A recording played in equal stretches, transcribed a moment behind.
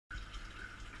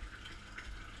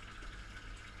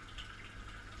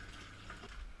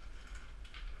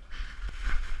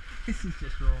This is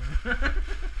just wrong. I'm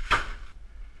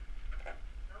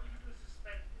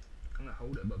gonna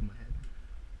hold it above my head.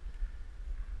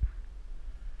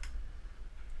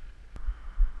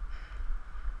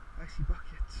 Icy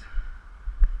buckets.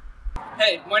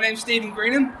 Hey, my name's Stephen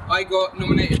Greenham. I got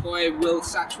nominated by Will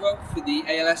Satchwell for the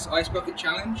ALS Ice Bucket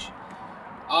Challenge.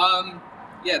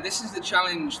 Yeah, this is the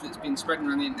challenge that's been spreading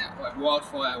around the internet like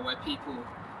wildfire, where people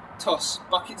toss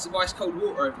buckets of ice cold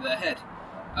water over their head.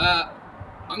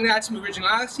 I'm going to add some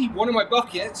originality. One of my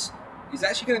buckets is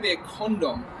actually going to be a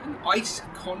condom, an ice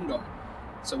condom.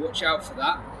 So watch out for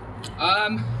that.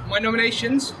 My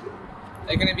nominations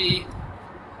are going to be,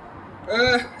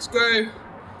 let's go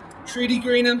Trudy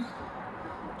Greenham,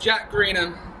 Jack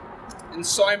Greenham, and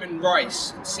Simon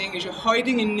Rice. Seeing as you're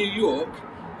hiding in New York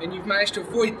and you've managed to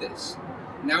avoid this,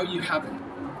 now you haven't.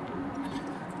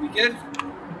 We good?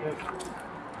 Good.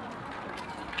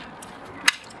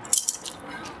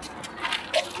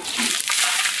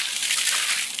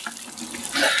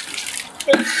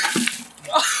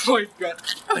 Oh my god.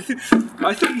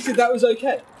 I thought you said that was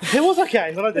okay. It was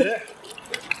okay when I did it.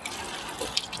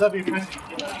 That'd be impressive.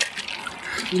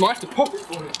 You might have to pop it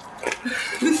for me.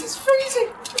 This is freezing.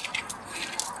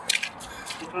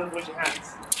 You can't avoid your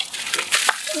hands.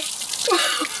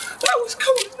 That was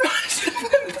cold.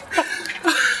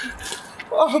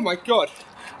 Oh my god.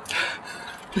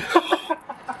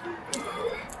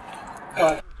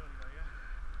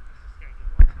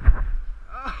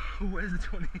 Oh, where's the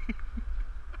 20?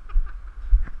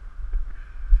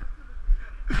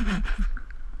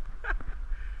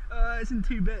 It's in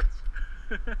 2 bits.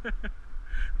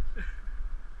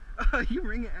 Oh, you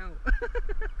ring it out.